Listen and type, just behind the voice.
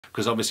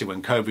because obviously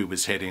when COVID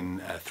was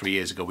hitting 3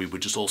 years ago, we were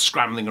just all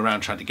scrambling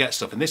around trying to get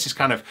stuff, and this is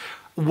kind of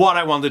what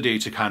I want to do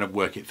to kind of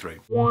work it through.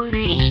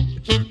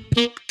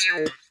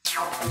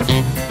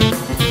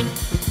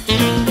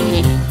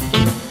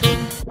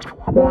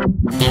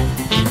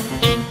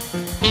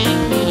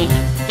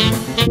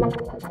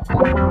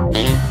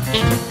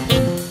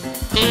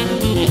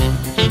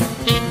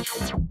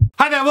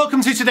 Hi there,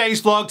 welcome to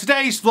today's vlog.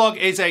 Today's vlog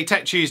is a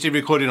Tech Tuesday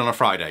recorded on a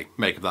Friday.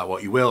 Make of that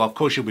what you will. Of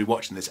course, you'll be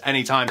watching this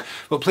anytime,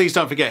 but please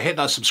don't forget, hit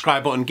that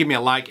subscribe button, give me a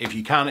like if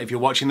you can, if you're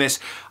watching this.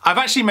 I've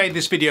actually made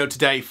this video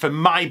today for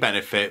my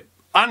benefit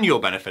and your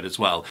benefit as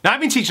well. Now, I've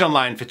been teaching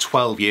online for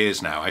 12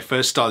 years now. I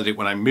first started it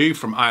when I moved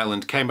from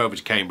Ireland, came over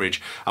to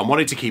Cambridge, and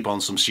wanted to keep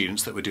on some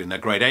students that were doing their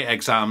grade 8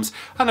 exams,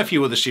 and a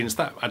few other students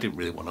that I didn't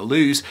really want to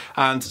lose.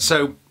 And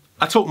so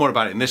I talk more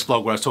about it in this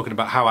vlog, where I was talking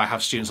about how I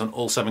have students on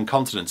all 7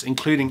 continents,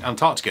 including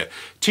Antarctica.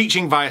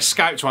 Teaching via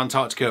Skype to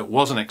Antarctica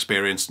was an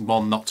experience,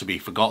 one not to be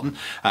forgotten,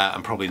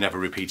 and probably never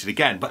repeated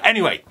again. But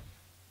anyway,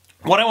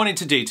 what I wanted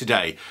to do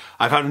today,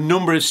 I've had a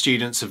number of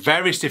students of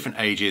various different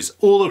ages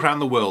all around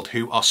the world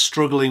who are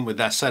struggling with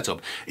their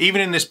setup,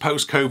 even in this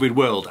post-COVID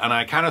world, and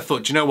I kind of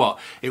thought, you know what,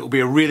 it would be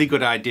a really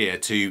good idea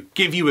to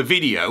give you a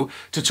video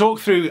to talk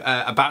through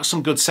about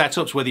some good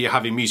setups, whether you're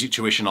having music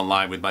tuition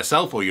online with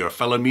myself or you're a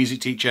fellow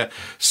music teacher,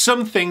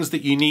 some things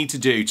that you need to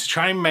do to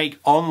try and make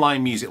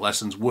online music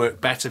lessons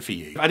work better for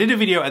you. I did a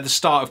video at the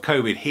start of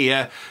COVID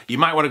here, you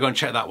might want to go and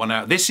check that one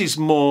out. This is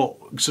more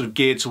sort of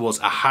geared towards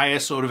a higher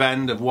sort of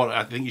end of what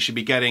I think you should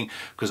be getting,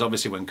 because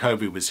obviously when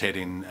COVID was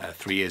hitting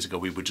 3 years ago,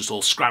 we were just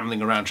all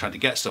scrambling around trying to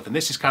get stuff, and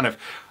this is kind of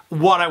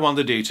what I want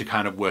to do to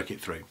kind of work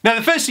it through. Now,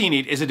 the first thing you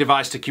need is a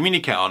device to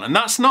communicate on, and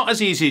that's not as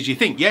easy as you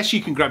think. Yes,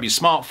 you can grab your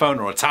smartphone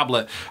or a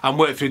tablet and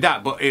work through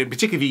that, but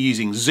particularly if you're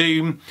using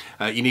Zoom,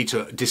 you need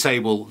to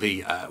disable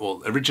the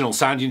original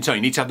sound. You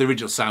need to have the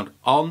original sound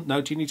on. No,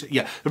 do you need to?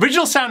 Yeah, the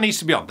original sound needs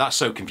to be on. That's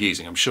so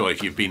confusing. I'm sure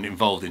if you've been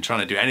involved in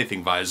trying to do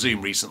anything via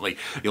Zoom recently,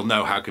 you'll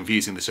know how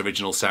confusing this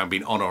original sound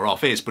being on or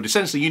off is, but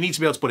essentially you need to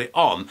be able to put it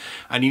on,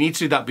 and you need to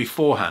do that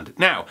beforehand.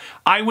 Now,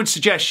 I would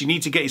suggest you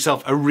need to get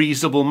yourself a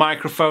reasonable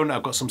microphone.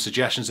 I've got some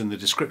suggestions in the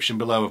description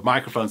below of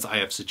microphones that I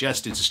have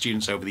suggested to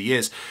students over the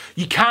years.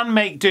 You can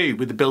make do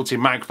with the built-in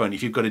microphone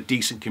if you've got a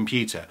decent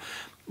computer,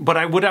 but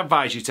I would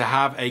advise you to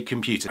have a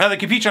computer. Now, the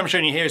computer I'm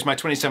showing you here is my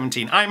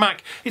 2017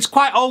 iMac. It's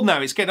quite old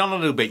now, it's getting on a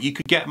little bit. You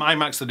could get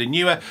iMacs that are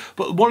newer,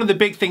 but one of the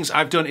big things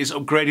I've done is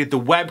upgraded the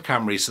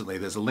webcam recently.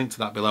 There's a link to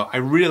that below. I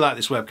really like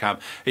this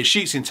webcam. It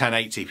shoots in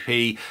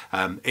 1080p.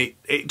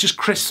 It just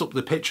crisps up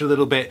the picture a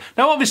little bit.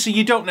 Now, obviously,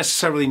 you don't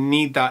necessarily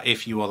need that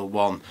if you are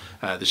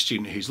the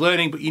student who's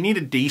learning, but you need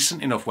a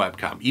decent enough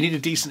webcam. You need a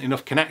decent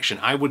enough connection.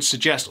 I would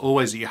suggest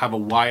always that you have a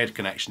wired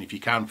connection if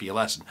you can for your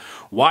lesson.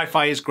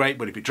 Wi-Fi is great,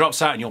 but if it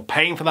drops out and you're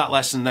paying for that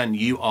lesson, then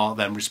you are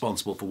then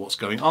responsible for what's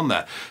going on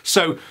there.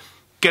 So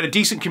get a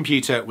decent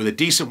computer with a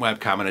decent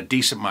webcam and a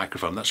decent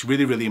microphone. That's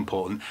really, really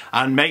important.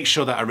 And make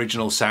sure that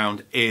original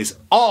sound is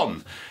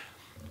on.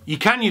 You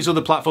can use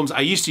other platforms. I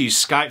used to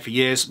use Skype for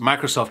years.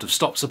 Microsoft have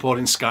stopped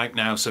supporting Skype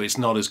now, so it's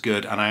not as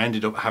good, and I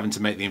ended up having to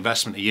make the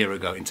investment a year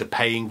ago into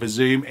paying for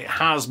Zoom. It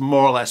has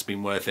more or less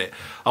been worth it.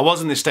 I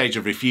was in this stage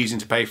of refusing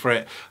to pay for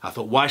it. I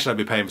thought, why should I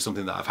be paying for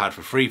something that I've had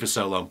for free for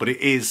so long? But it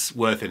is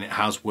worth it, and it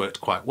has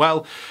worked quite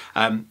well.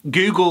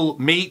 Google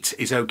Meet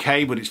is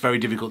okay, but it's very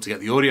difficult to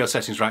get the audio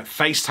settings right.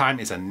 FaceTime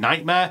is a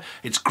nightmare.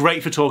 It's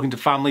great for talking to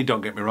family,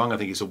 don't get me wrong. I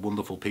think it's a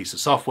wonderful piece of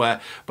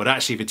software, but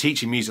actually for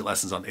teaching music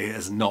lessons on it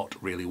has not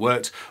really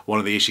worked. One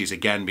of the issues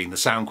again being the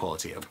sound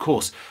quality. Of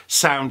course,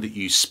 sound that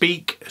you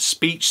speak,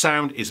 speech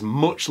sound, is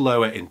much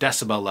lower in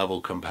decibel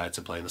level compared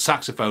to playing the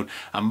saxophone,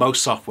 and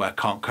most software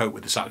can't cope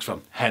with the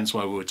saxophone, hence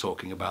why we were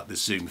talking about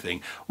this Zoom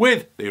thing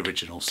with the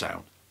original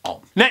sound on.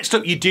 Next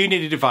up, you do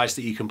need a device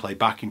that you can play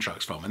backing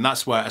tracks from, and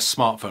that's where a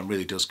smartphone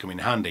really does come in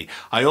handy.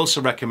 I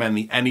also recommend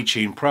the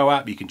AnyTune Pro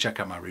app. You can check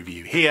out my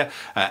review here.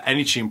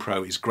 AnyTune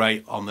Pro is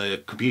great. On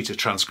the computer,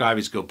 Transcribe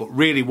is good, but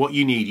really what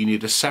you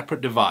need a separate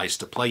device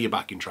to play your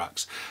backing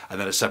tracks, and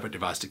then a separate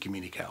device to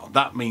communicate on.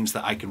 That means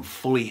that I can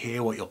fully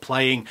hear what you're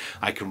playing.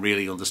 I can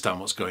really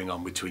understand what's going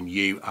on between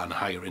you and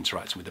how you're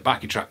interacting with the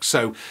backing tracks.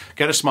 So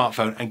get a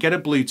smartphone and get a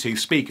Bluetooth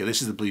speaker.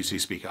 This is the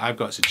Bluetooth speaker I've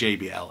got. It's a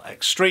JBL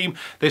Extreme.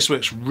 This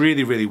works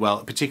really, really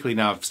well, particularly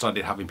now I've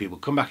started having people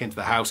come back into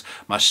the house.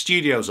 My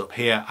studio's up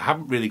here. I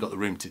haven't really got the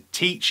room to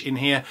teach in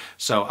here,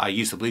 so I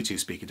use the Bluetooth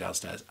speaker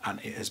downstairs,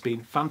 and it has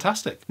been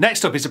fantastic.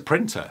 Next up is a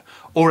printer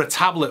or a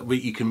tablet where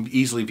you can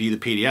easily view the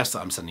PDFs that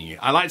I'm sending you.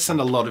 I like to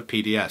send a lot of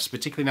PDFs,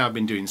 particularly now I've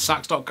been doing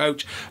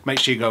Sax.coach. Make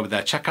sure you go over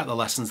there, check out the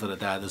lessons that are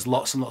there. There's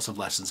lots and lots of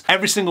lessons.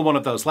 Every single one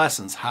of those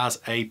lessons has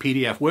a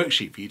PDF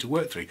worksheet for you to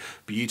work through,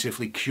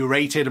 beautifully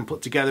curated and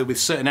put together with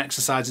certain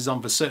exercises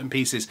on for certain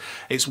pieces.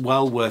 It's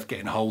well worth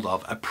getting hold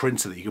of a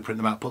printer that you can print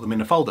them out, put them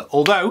in a folder.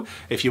 Although,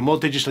 if you're more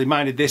digitally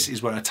minded, this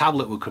is where a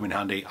tablet will come in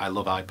handy. I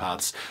love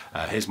iPads.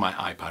 Here's my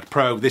iPad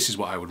Pro. This is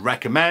what I would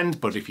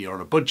recommend, but if you're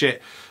on a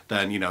budget,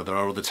 then you know there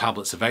are other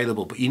tablets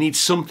available. But you need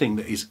something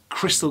that is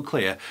crystal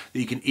clear, that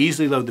you can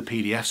easily load the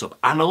PDFs up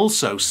and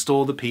also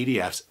store the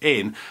PDFs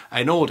in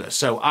an order.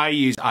 So I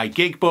use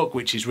iGigBook,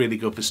 which is really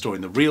good for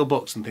storing the real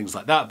books and things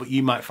like that, but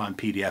you might find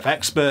PDF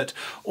Expert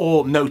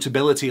or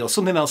Notability or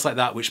something else like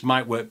that which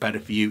might work better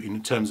for you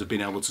in terms of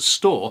being able to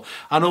store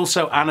and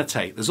also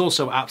annotate. There's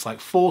also apps like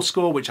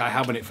Forshaw, which I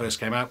had when it first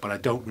came out, but I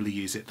don't really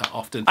use it that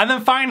often. And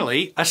then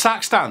finally, a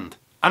sax stand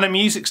and a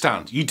music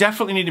stand. You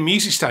definitely need a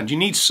music stand. You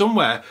need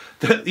somewhere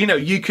that, you know,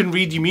 you can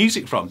read your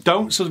music from.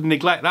 Don't sort of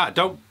neglect that.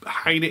 Don't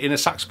hide it in a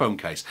saxophone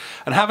case.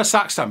 And have a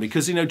sax stand,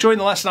 because, you know, during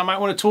the lesson I might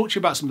want to talk to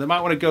you about something. I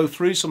might want to go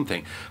through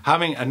something.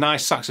 Having a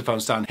nice saxophone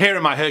stand. Here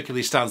are my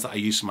Hercules stands that I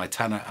use for my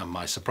tenor and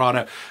my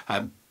soprano.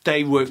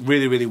 They work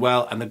really, really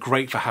well, and they're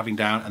great for having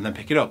down and then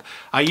pick it up.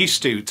 I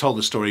used to, told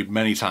the story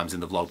many times in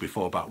the vlog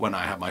before about when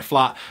I had my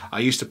flat, I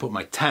used to put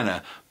my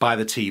tenor by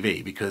the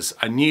TV because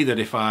I knew that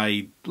if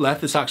I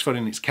left the saxophone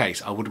in its case,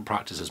 I wouldn't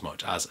practice as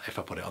much as if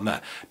I put it on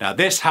there. Now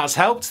this has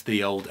helped,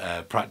 the old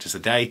practice a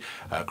day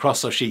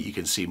cross-flow sheet. You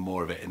can see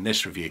more of it in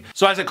this review.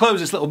 So as I close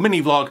this little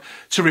mini vlog,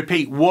 to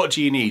repeat, what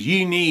do you need?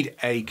 You need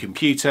a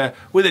computer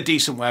with a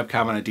decent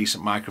webcam and a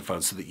decent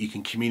microphone so that you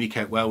can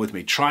communicate well with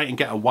me. Try and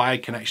get a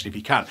wired connection if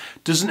you can.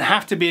 Doesn't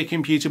have to be a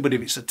computer, but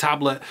if it's a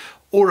tablet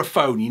or a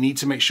phone, you need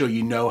to make sure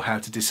you know how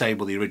to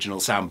disable the original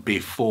sound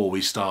before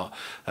we start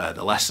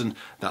the lesson.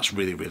 That's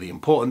really, really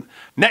important.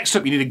 Next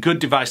up, you need a good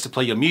device to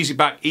play your music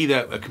back,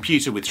 either a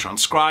computer with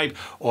Transcribe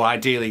or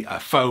ideally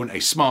a phone, a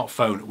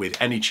smartphone with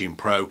AnyTune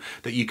Pro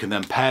that you can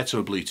then pair to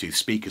a Bluetooth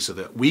speaker so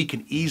that we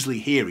can easily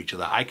hear each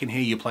other. I can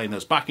hear you playing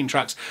those backing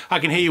tracks. I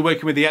can hear you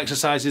working with the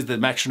exercises, the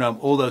metronome,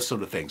 all those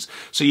sort of things.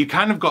 So you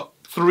kind of got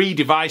 3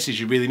 devices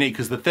you really need,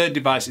 because the third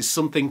device is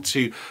something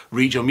to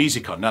read your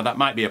music on. Now that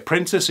might be a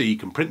printer, so you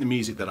can print the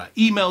music that I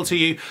email to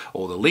you,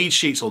 or the lead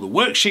sheets or the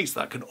worksheets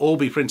that can all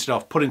be printed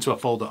off, put into a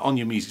folder on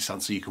your music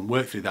stand so you can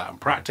work through that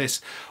and practice.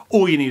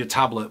 Or you need a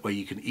tablet where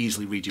you can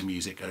easily read your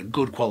music at a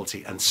good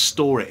quality and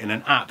store it in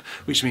an app,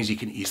 which means you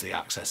can easily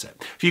access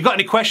it. If you've got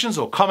any questions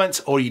or comments,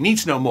 or you need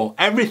to know more,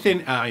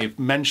 everything I've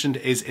mentioned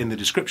is in the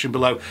description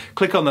below.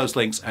 Click on those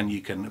links and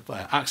you can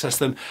access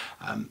them,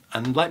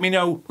 and let me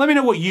know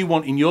what you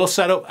want in your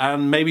setup,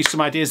 and maybe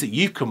some ideas that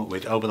you've come up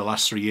with over the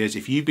last 3 years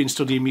if you've been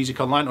studying music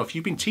online or if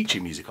you've been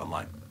teaching music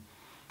online.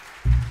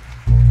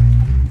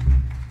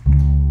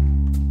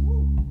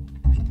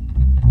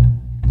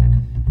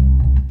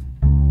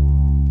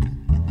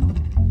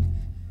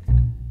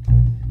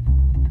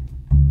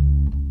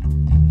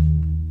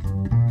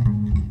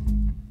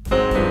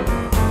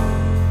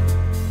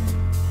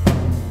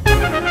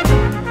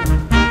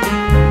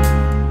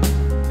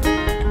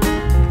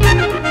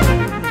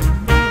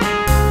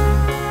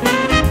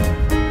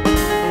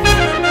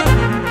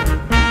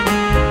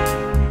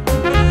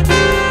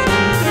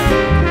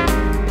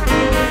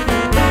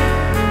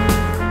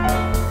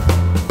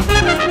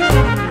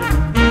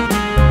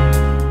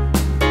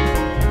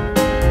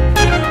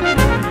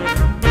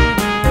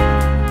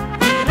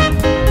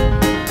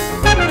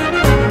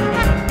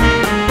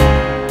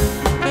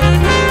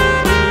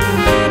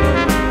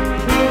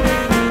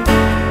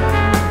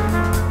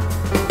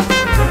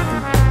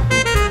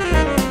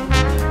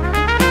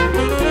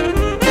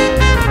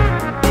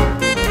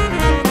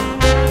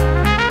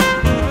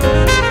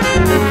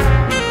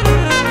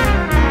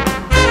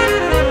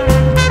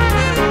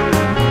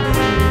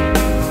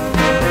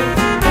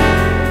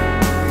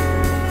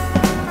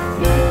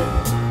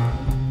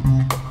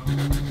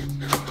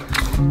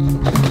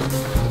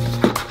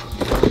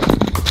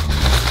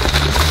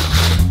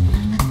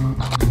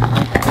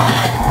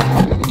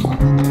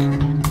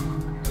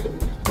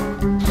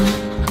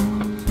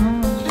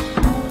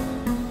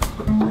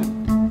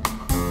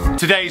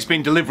 Today's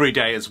been delivery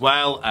day as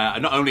well.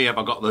 Not only have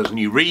I got those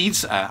new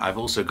reeds, I've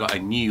also got a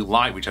new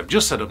light, which I've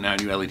just set up now, a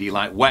new LED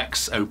light.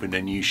 Wex opened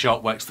a new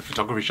shop, Wex the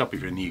photography shop if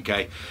you're in the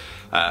UK.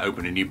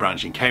 Opened a new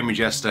branch in Cambridge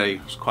yesterday.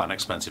 It was quite an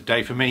expensive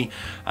day for me.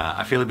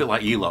 I feel a bit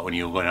like you lot when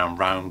you're going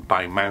around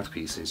buying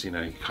mouthpieces, you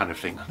know, you kind of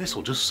think, this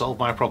will just solve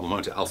my problem,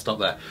 won't it? I'll stop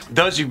there.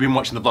 Those who've been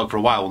watching the blog for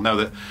a while will know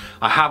that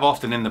I have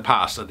often in the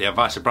past, at the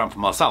advice of Branford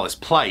Marsalis,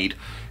 played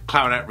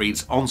clarinet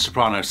reeds on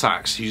soprano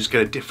sax. You just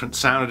get a different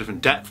sound, a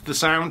different depth of the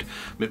sound,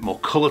 a bit more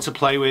colour to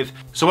play with.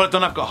 So what I've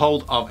done, I've got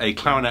hold of a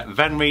clarinet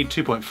Ven reed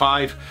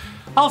 2.5.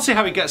 I'll see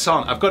how it gets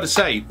on. I've got to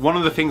say, one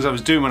of the things I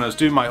was doing when I was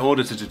doing my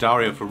order to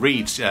Daddario for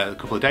reeds a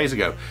couple of days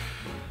ago,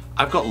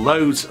 I've got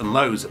loads and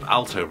loads of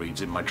alto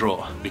reeds in my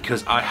drawer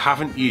because I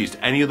haven't used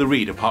any other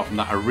reed apart from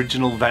that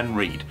original Ven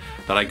reed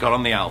that I got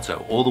on the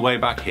alto all the way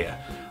back here.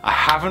 I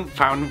haven't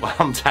found one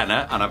on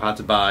tenor, and I've had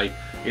to buy,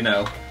 you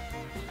know,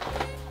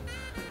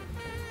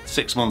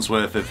 6 months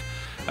worth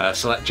of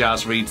select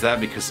jazz reeds there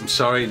because I'm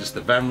sorry, just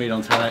the Ven reed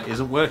on tenor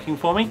isn't working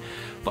for me.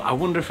 but I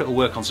wonder if it'll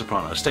work on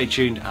soprano. Stay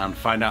tuned and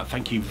find out.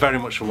 Thank you very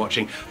much for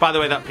watching. By the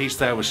way, that piece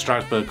there was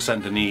Strasbourg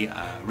Saint-Denis,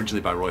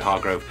 originally by Roy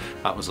Hargrove.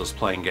 That was us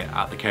playing it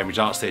at the Cambridge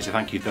Arts Theatre.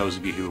 Thank you to those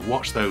of you who have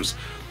watched those.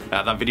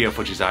 That video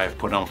footage I have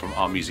put on from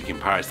Our Music in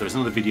Paris. There's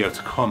another video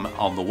to come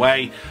on the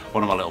way,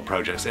 one of my little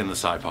projects in the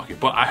side pocket.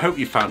 But I hope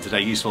you found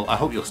today useful. I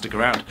hope you'll stick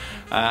around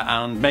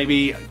and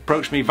maybe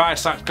approach me via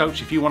Sax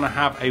Coach if you want to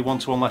have a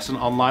one-to-one lesson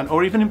online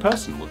or even in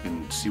person. We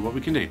can see what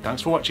we can do.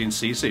 Thanks for watching.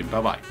 See you soon.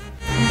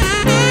 Bye-bye.